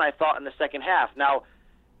turn, I thought, in the second half. Now,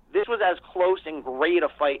 this was as close and great a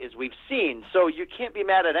fight as we've seen, so you can't be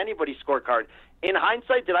mad at anybody's scorecard. In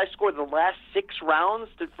hindsight, did I score the last 6 rounds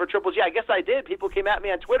for Triple G? I guess I did. People came at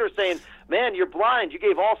me on Twitter saying, man, you're blind. You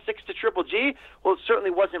gave all 6 to Triple G. Well, it certainly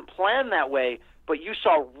wasn't planned that way, but you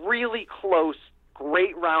saw really close,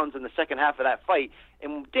 great rounds in the second half of that fight.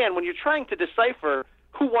 And, Dan, when you're trying to decipher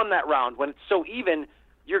who won that round, when it's so even,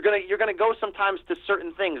 you're gonna go sometimes to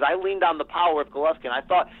certain things. I leaned on the power of Golovkin. I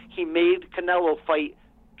thought he made Canelo fight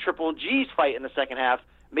Triple G's fight in the second half,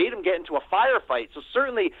 made him get into a firefight. So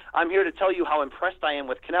certainly I'm here to tell you how impressed I am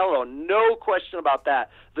with Canelo. No question about that.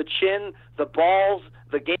 The chin, the balls,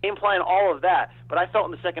 the game plan, all of that. But I felt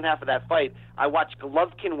in the second half of that fight, I watched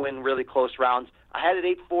Golovkin win really close rounds. I had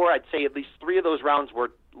it 8-4. I'd say at least 3 of those rounds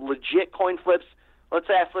were legit coin flips. Let's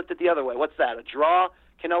say I flipped it the other way. What's that, a draw?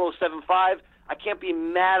 Canelo 7-5? I can't be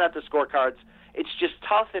mad at the scorecards. It's just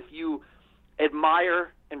tough if you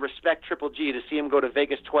admire and respect Triple G to see him go to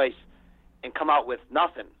Vegas twice and come out with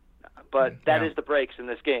nothing. But that is the breaks in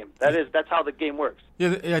this game. That's how the game works.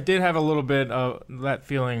 Yeah, I did have a little bit of that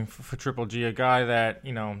feeling for Triple G, a guy that,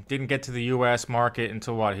 didn't get to the U.S. market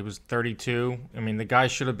until what? He was 32. I mean, the guy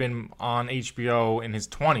should have been on HBO in his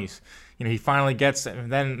 20s. He finally gets,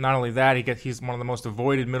 and then not only that, he's one of the most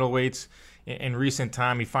avoided middleweights in recent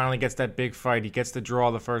time. He finally gets that big fight. He gets the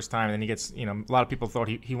draw the first time, and then he gets, a lot of people thought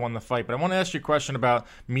he won the fight. But I want to ask you a question about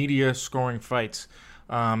media scoring fights.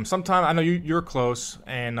 Sometimes I know you're close,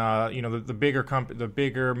 and the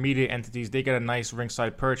bigger media entities, they get a nice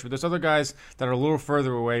ringside perch. But there's other guys that are a little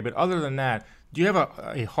further away. But other than that, do you have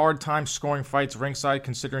a hard time scoring fights ringside,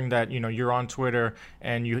 considering that you're on Twitter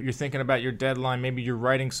and you're thinking about your deadline? Maybe you're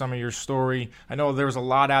writing some of your story. I know there was a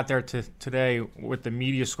lot out there today with the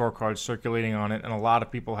media scorecards circulating on it, and a lot of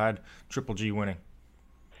people had Triple G winning.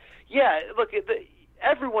 Yeah, look,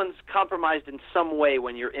 everyone's compromised in some way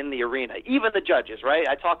when you're in the arena, even the judges, right?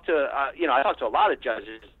 I talked to a lot of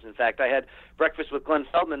judges. In fact, I had breakfast with Glenn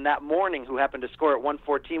Feldman that morning, who happened to score at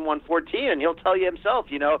 114, and he'll tell you himself,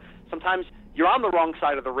 sometimes you're on the wrong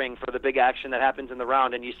side of the ring for the big action that happens in the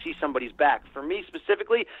round, and you see somebody's back. For me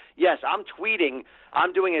specifically, yes, I'm tweeting.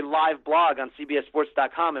 I'm doing a live blog on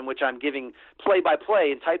CBSSports.com in which I'm giving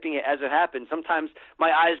play-by-play and typing it as it happens. Sometimes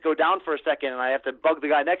my eyes go down for a second, and I have to bug the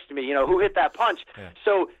guy next to me, who hit that punch. Yeah.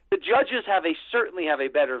 So the judges certainly have a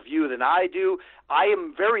better view than I do. I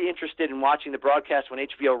am very interested in watching the broadcast when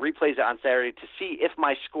HBO replays it on Saturday to see if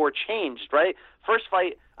my score changed, right? First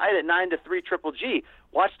fight, I had it 9-3 Triple G.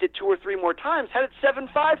 Watched it 2 or 3 more times, had it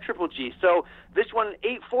 7-5 Triple G. So this one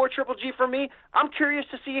 8-4 Triple G for me. I'm curious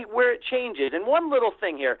to see where it changes. And one little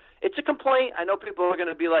thing here, it's a complaint. I know people are going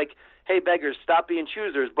to be like, hey, beggars, stop being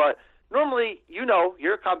choosers. But normally, you're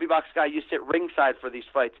a CompuBox guy. You sit ringside for these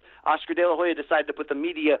fights. Oscar De La Hoya decided to put the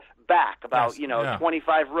media back about,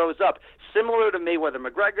 25 rows up. Similar to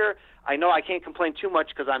Mayweather-McGregor. I know I can't complain too much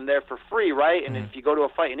because I'm there for free, right? And if you go to a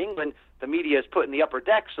fight in England, the media is put in the upper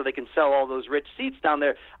deck so they can sell all those rich seats down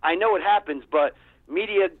there. I know it happens, but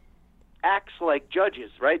media acts like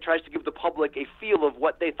judges, right? Tries to give the public a feel of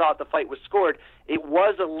what they thought the fight was scored. It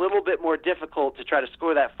was a little bit more difficult to try to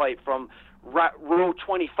score that fight from row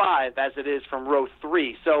 25 as it is from row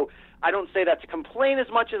 3. So I don't say that to complain as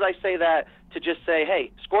much as I say that to just say,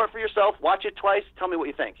 hey, score it for yourself, watch it twice, tell me what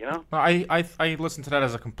you think, you know? I listen to that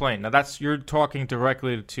as a complaint. Now, you're talking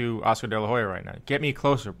directly to Oscar De La Hoya right now. Get me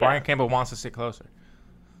closer. Brian Campbell wants to sit closer.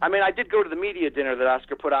 I mean, I did go to the media dinner that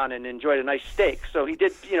Oscar put on and enjoyed a nice steak, so he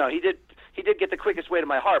did get the quickest way to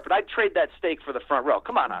my heart, but I'd trade that steak for the front row.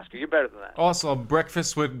 Come on, Oscar, you're better than that. Also,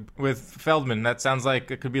 breakfast with Feldman. That sounds like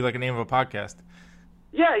it could be like a name of a podcast.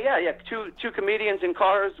 Yeah. Two comedians in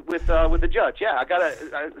cars with the judge. Yeah,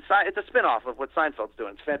 it's a spinoff of what Seinfeld's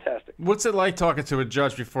doing. It's fantastic. What's it like talking to a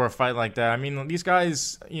judge before a fight like that? I mean, these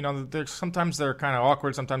guys, sometimes they're kind of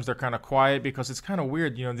awkward, sometimes they're kind of quiet because it's kind of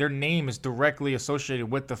weird. Their name is directly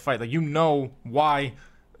associated with the fight. Like, why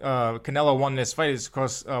Canelo won this fight is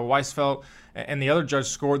because Weisfeld and the other judge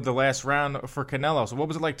scored the last round for Canelo. So what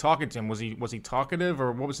was it like talking to him? Was he talkative,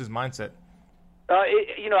 or what was his mindset?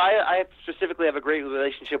 I specifically have a great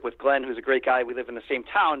relationship with Glenn, who's a great guy. We live in the same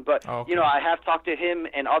town. But, okay. I have talked to him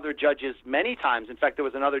and other judges many times. In fact, there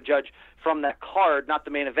was another judge from that card, not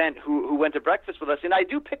the main event, who went to breakfast with us. And I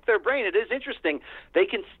do pick their brain. It is interesting. They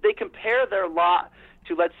compare their lot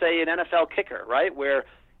to, let's say, an NFL kicker, right, where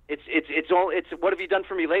it's what have you done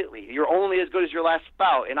for me lately? You're only as good as your last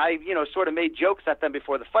bout. And I, sort of made jokes at them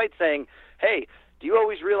before the fight saying, hey, do you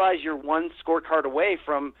always realize you're one scorecard away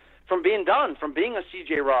from being done, from being a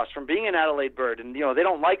C.J. Ross, from being an Adelaide Bird? And, they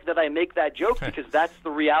don't like that I make that joke because that's the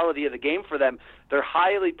reality of the game for them. They're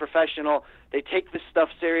highly professional. They take this stuff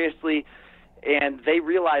seriously, and they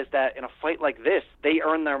realize that in a fight like this, they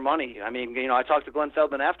earn their money. I mean, I talked to Glenn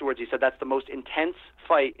Feldman afterwards. He said that's the most intense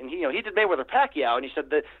fight. And, he did Mayweather-Pacquiao, and he said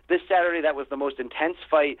that this Saturday that was the most intense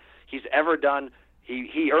fight he's ever done.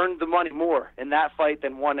 He earned the money more in that fight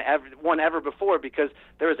than one ever before because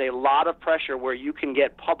there is a lot of pressure where you can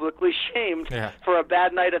get publicly shamed for a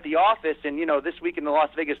bad night at the office. And, this week in the Las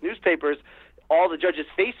Vegas newspapers, all the judges'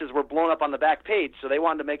 faces were blown up on the back page, so they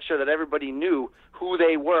wanted to make sure that everybody knew who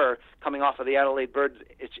they were coming off of the Adelaide Bird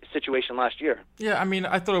situation last year. Yeah, I mean,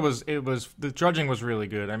 I thought it was the judging was really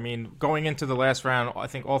good. I mean, going into the last round, I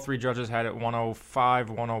think all three judges had it 105,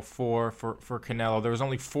 104 for Canelo. There was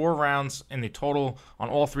only 4 rounds in the total on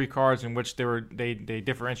all 3 cards in which they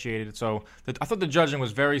differentiated. So I thought the judging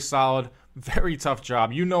was very solid. Very tough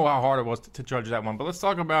job. You know how hard it was to judge that one. But let's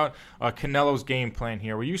talk about Canelo's game plan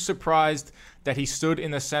here. Were you surprised that he stood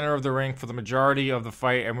in the center of the ring for the majority of the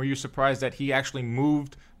fight, and were you surprised that he actually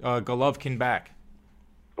moved Golovkin back?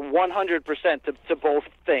 100% to both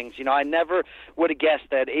things. I never would have guessed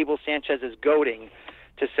that Abel Sanchez is goading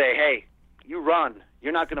to say, hey, you run.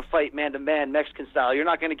 You're not going to fight man-to-man Mexican style. You're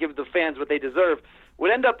not going to give the fans what they deserve.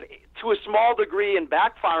 Would end up, to a small degree, in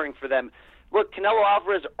backfiring for them. Look, Canelo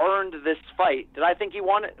Alvarez earned this fight. Did I think he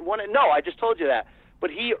won it? No, I just told you that. But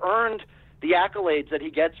he earned the accolades that he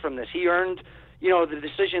gets from this. He earned, the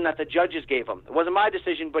decision that the judges gave him. It wasn't my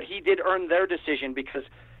decision, but he did earn their decision because,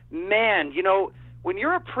 man, when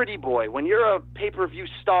you're a pretty boy, when you're a pay-per-view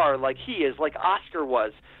star like he is, like Oscar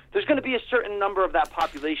was, there's going to be a certain number of that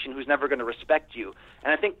population who's never going to respect you.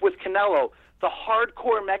 And I think with Canelo, the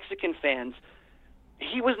hardcore Mexican fans,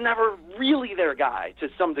 he was never really their guy to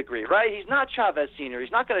some degree, right? He's not Chavez Sr. He's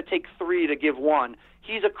not going to take 3 to give 1.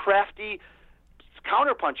 He's a crafty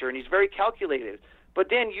counterpuncher, and he's very calculated. But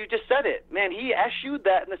Dan, you just said it. Man, he eschewed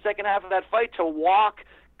that in the second half of that fight to walk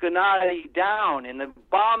Gennady down, and the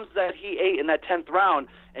bombs that he ate in that 10th round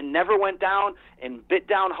and never went down and bit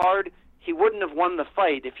down hard, he wouldn't have won the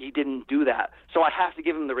fight if he didn't do that. So I have to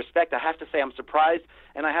give him the respect. I have to say I'm surprised,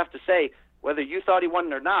 and I have to say, whether you thought he won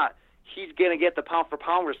it or not, he's going to get the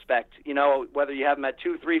pound-for-pound respect, whether you have him at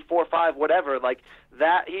 2, 3, 4, 5, whatever. Like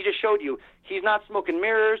that, he just showed you he's not smoking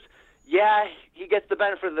mirrors. Yeah, he gets the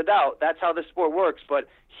benefit of the doubt. That's how this sport works, but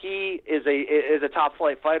he is a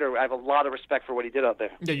top-flight fighter. I have a lot of respect for what he did out there.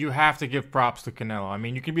 Yeah, you have to give props to Canelo. I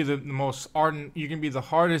mean, you can be the most ardent, you can be the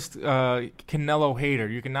hardest Canelo hater.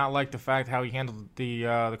 You can not like the fact how he handled the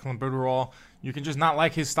clenbuterol. You can just not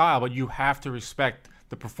like his style, but you have to respect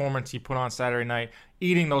the performance he put on Saturday night,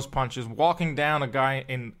 eating those punches, walking down a guy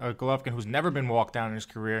in Golovkin who's never been walked down in his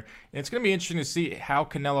career. And it's going to be interesting to see how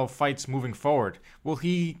Canelo fights moving forward. Will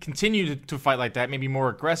he continue to fight like that, maybe more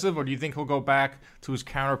aggressive, or do you think he'll go back to his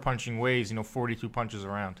counter-punching ways, 42 punches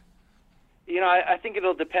around? I think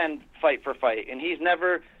it'll depend fight for fight. And he's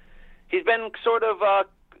been sort of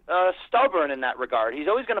stubborn in that regard. He's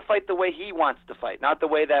always going to fight the way he wants to fight, not the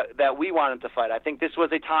way that we want him to fight. I think this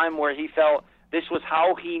was a time where he felt this was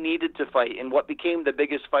how he needed to fight in what became the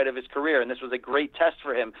biggest fight of his career, and this was a great test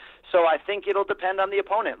for him. So I think it'll depend on the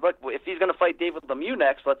opponent. Look, if he's going to fight David Lemieux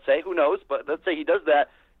next, let's say, who knows, but let's say he does that,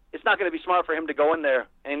 it's not going to be smart for him to go in there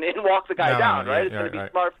and walk the guy down, right? It's going to be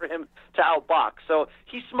smart for him to outbox. So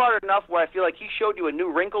he's smart enough where I feel like he showed you a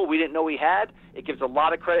new wrinkle we didn't know he had. It gives a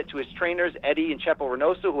lot of credit to his trainers, Eddie and Chepo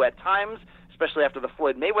Reynoso, who at times, especially after the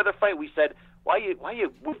Floyd Mayweather fight, we said, why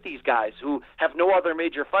you with these guys who have no other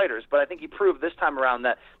major fighters? But I think he proved this time around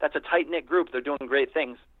that that's a tight-knit group. They're doing great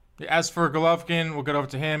things. As for Golovkin, we'll get over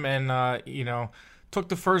to him, and, took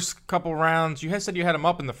the first couple rounds. You had said you had him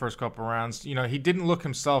up in the first couple rounds. He didn't look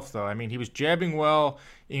himself, though. I mean, he was jabbing well.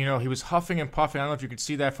 He was huffing and puffing. I don't know if you could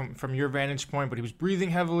see that from your vantage point, but he was breathing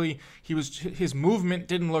heavily. His movement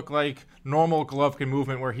didn't look like normal Golovkin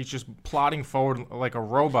movement where he's just plodding forward like a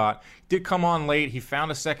robot. Did come on late. He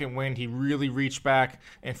found a second wind. He really reached back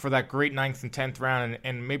and for that great 9th and 10th round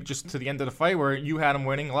and maybe just to the end of the fight where you had him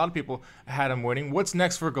winning. A lot of people had him winning. What's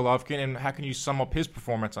next for Golovkin, and how can you sum up his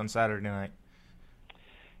performance on Saturday night?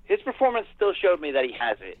 His performance still showed me that he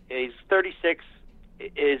has it. He's 36.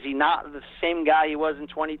 Is he not the same guy he was in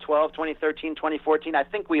 2012, 2013, 2014? I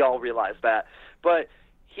think we all realize that. But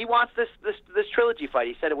he wants this trilogy fight.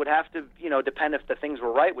 He said it would have to, depend if the things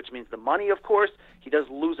were right, which means the money, of course. He does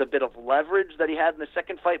lose a bit of leverage that he had in the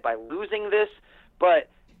second fight by losing this. But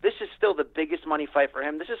this is still the biggest money fight for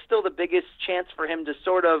him. This is still the biggest chance for him to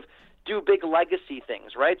sort of do big legacy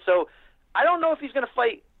things, right? So I don't know if he's going to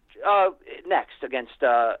fight next against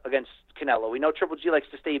Canelo. We know Triple G likes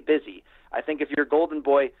to stay busy. I think if you're Golden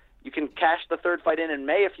Boy, you can cash the third fight in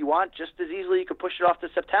May if you want. Just as easily, you could push it off to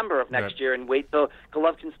September of next year and wait till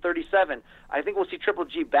Golovkin's 37. I think we'll see Triple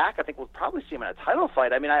G back. I think we'll probably see him in a title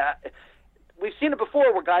fight. I mean, we've seen it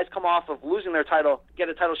before where guys come off of losing their title, get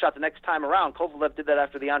a title shot the next time around. Kovalev did that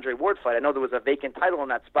after the Andre Ward fight. I know there was a vacant title in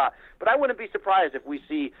that spot, but I wouldn't be surprised if we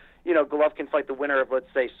see, Golovkin fight the winner of,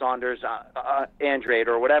 let's say, Saunders, Andrade,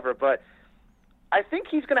 or whatever. But I think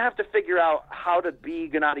he's going to have to figure out how to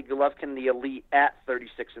be Gennady Golovkin, the elite, at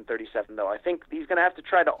 36 and 37, though. I think he's going to have to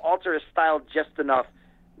try to alter his style just enough,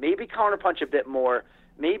 maybe counterpunch a bit more,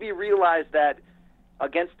 maybe realize that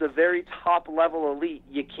against the very top-level elite,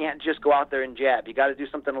 you can't just go out there and jab. You got to do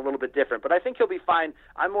something a little bit different. But I think he'll be fine.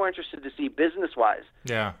 I'm more interested to see business-wise.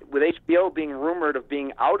 Yeah. With HBO being rumored of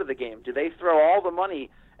being out of the game, do they throw all the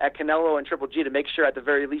money at Canelo and Triple G to make sure at the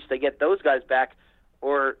very least they get those guys back,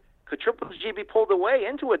 or could Triple G be pulled away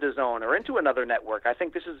into a DAZN or into another network? I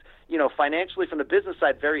think this is, financially from the business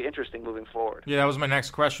side, very interesting moving forward. Yeah, that was my next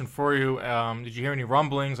question for you. Did you hear any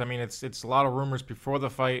rumblings? I mean, it's a lot of rumors before the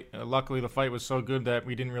fight. Luckily, the fight was so good that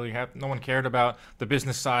we didn't really no one cared about the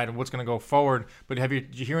business side and what's going to go forward. But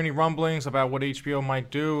did you hear any rumblings about what HBO might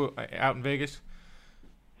do out in Vegas?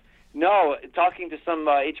 No, talking to some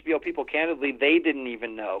HBO people candidly, they didn't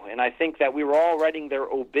even know. And I think that we were all writing their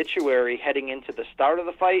obituary heading into the start of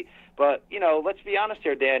the fight. But, let's be honest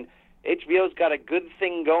here, Dan. HBO's got a good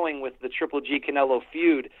thing going with the Triple G Canelo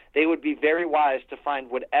feud. They would be very wise to find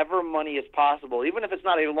whatever money is possible, even if it's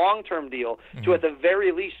not a long-term deal, to at the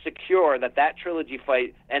very least secure that trilogy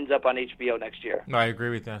fight ends up on HBO next year. No, I agree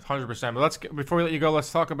with that 100%. But before we let you go,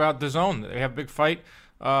 let's talk about DAZN. They have a big fight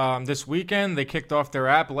this weekend. They kicked off their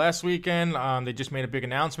app last weekend. They just made a big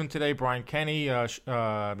announcement today. Brian Kenny, we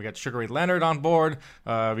got Sugar Ray Leonard on board.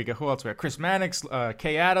 We got who else? We got Chris Mannix,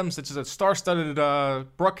 Kay Adams. It's a star-studded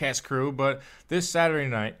broadcast crew. But this Saturday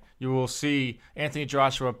night, you will see Anthony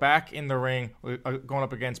Joshua back in the ring, going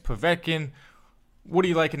up against Povetkin. What do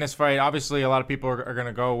you like in this fight? Obviously, a lot of people are going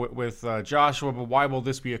to go with Joshua, but why will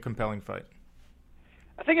this be a compelling fight?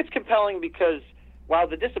 I think it's compelling because while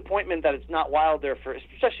the disappointment that it's not Wilder, for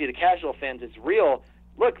especially the casual fans, is real,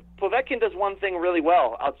 look, Povetkin does one thing really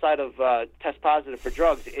well outside of test positive for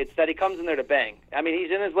drugs. It's that he comes in there to bang. I mean,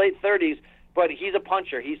 he's in his late 30s, but he's a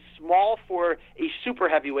puncher. He's small for a super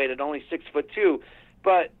heavyweight at only 6'2",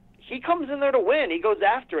 but he comes in there to win. He goes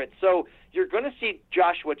after it. So you're going to see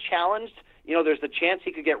Joshua challenged. There's the chance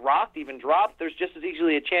he could get rocked, even dropped. There's just as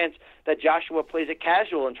easily a chance that Joshua plays it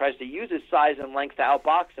casual and tries to use his size and length to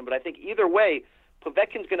outbox him. But I think either way,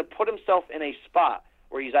 Povetkin's going to put himself in a spot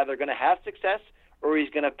where he's either going to have success or he's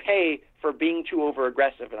going to pay for being too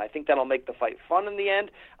over-aggressive. And I think that'll make the fight fun in the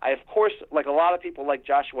end. I, of course, like a lot of people, like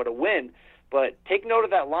Joshua to win. But take note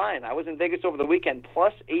of that line. I was in Vegas over the weekend,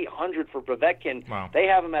 plus 800 for Povetkin. Wow. They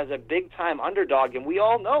have him as a big-time underdog. And we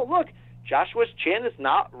all know, look, Joshua's chin is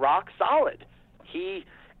not rock solid. He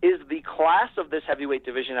is the class of this heavyweight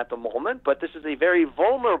division at the moment, but this is a very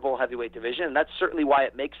vulnerable heavyweight division, and that's certainly why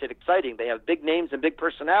it makes it exciting. They have big names and big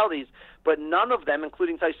personalities, but none of them,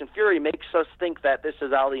 including Tyson Fury, makes us think that this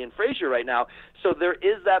is Ali and Frazier right now. So there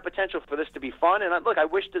is that potential for this to be fun. And look, I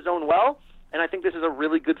wish DAZN well, and I think this is a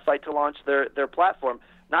really good fight to launch their platform.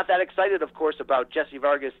 Not that excited, of course, about Jesse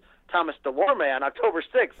Vargas Thomas Delorme on October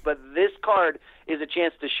 6th, but this card is a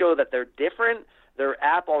chance to show that they're different. Their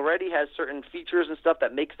app already has certain features and stuff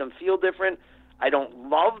that makes them feel different. I don't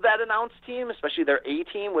love that announced team, especially their A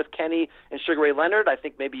team with Kenny and Sugar Ray Leonard. I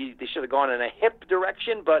think maybe they should have gone in a hip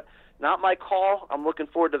direction, but not my call. I'm looking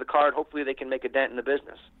forward to the card. Hopefully they can make a dent in the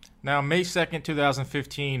business. Now, May 2nd,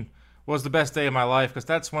 2015 was the best day of my life because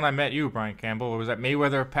that's when I met you, Brian Campbell. It was at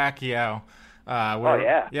Mayweather-Pacquiao.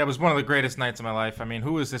 Yeah, it was one of the greatest nights of my life. I mean,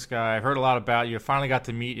 who is this guy? I've heard a lot about you. I finally got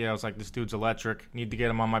to meet you. I was like, this dude's electric. Need to get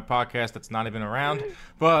him on my podcast that's not even around.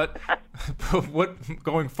 But what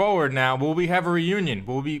going forward now, will we have a reunion?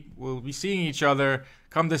 We'll be seeing each other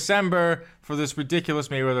come December for this ridiculous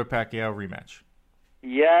Mayweather-Pacquiao rematch.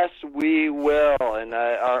 Yes, we will. And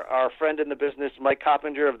our friend in the business, Mike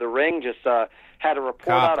Coppinger of The Ring, just had a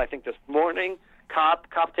report out, I think this morning.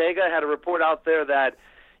 Coptega had a report out there that,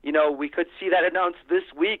 we could see that announced this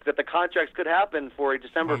week, that the contracts could happen for a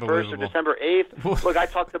December 1st or December 8th. Look, I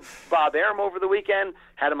talked to Bob Arum over the weekend,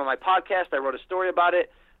 had him on my podcast. I wrote a story about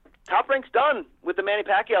it. Top Rank's done with the Manny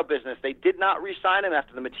Pacquiao business. They did not re-sign him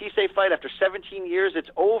after the Matisse fight. After 17 years, it's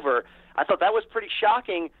over. I thought that was pretty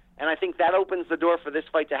shocking, and I think that opens the door for this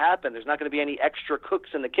fight to happen. There's not going to be any extra cooks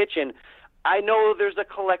in the kitchen. I know there's a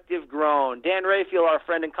collective groan. Dan Rafael, our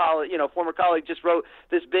friend and colleague, former colleague, just wrote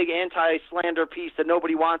this big anti-slander piece that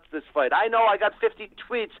nobody wants this fight. I know I got 50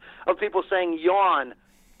 tweets of people saying yawn.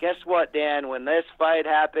 Guess what, Dan? When this fight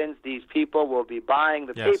happens, these people will be buying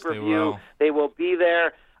the pay-per-view. They will be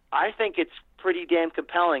there. I think it's pretty damn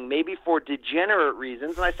compelling, maybe for degenerate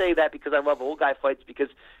reasons. And I say that because I love old guy fights, because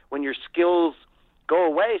when your skills go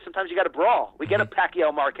away, sometimes you got to brawl. We get a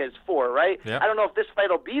Pacquiao Marquez 4, right? Yep. I don't know if this fight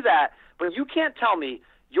will be that, but you can't tell me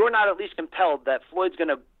you're not at least compelled that Floyd's going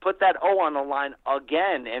to put that O on the line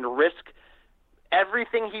again and risk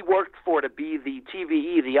everything he worked for to be the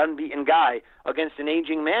TVE, the unbeaten guy, against an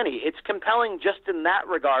aging Manny. It's compelling just in that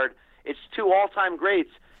regard. It's two all-time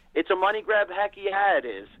greats. It's a money grab, heck yeah, it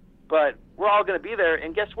is. But we're all going to be there,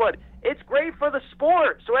 and guess what? It's great for the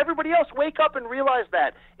sport. So everybody else, wake up and realize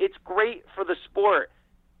that. It's great for the sport.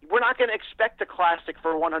 We're not going to expect a classic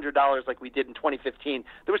for $100 like we did in 2015.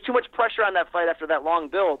 There was too much pressure on that fight after that long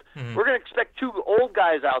build. We're going to expect two old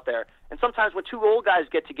guys out there. And sometimes when two old guys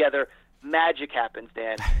get together, magic happens,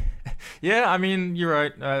 Dan. Yeah, I mean, you're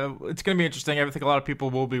right. It's going to be interesting. I think a lot of people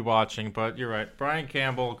will be watching, but you're right. Brian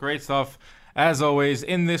Campbell, great stuff. As always,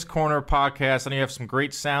 in this corner podcast, and you have some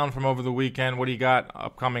great sound from over the weekend. What do you got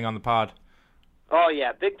upcoming on the pod? Oh,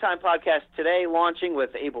 yeah. Big-time podcast today, launching with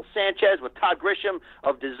Abel Sanchez, with Todd Grisham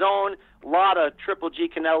of DAZN. A lot of Triple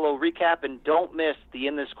G Canelo recap, and don't miss the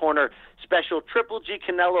In This Corner special Triple G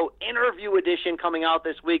Canelo interview edition coming out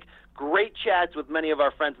this week. Great chats with many of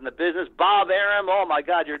our friends in the business. Bob Arum, oh, my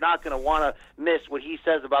God, you're not going to want to miss what he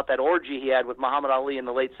says about that orgy he had with Muhammad Ali in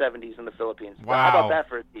the late 70s in the Philippines. Wow. How about that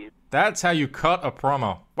for a tease? That's how you cut a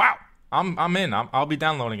promo. Wow. I'm in. I'll be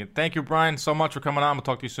downloading it. Thank you, Brian, so much for coming on. We'll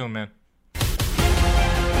talk to you soon, man.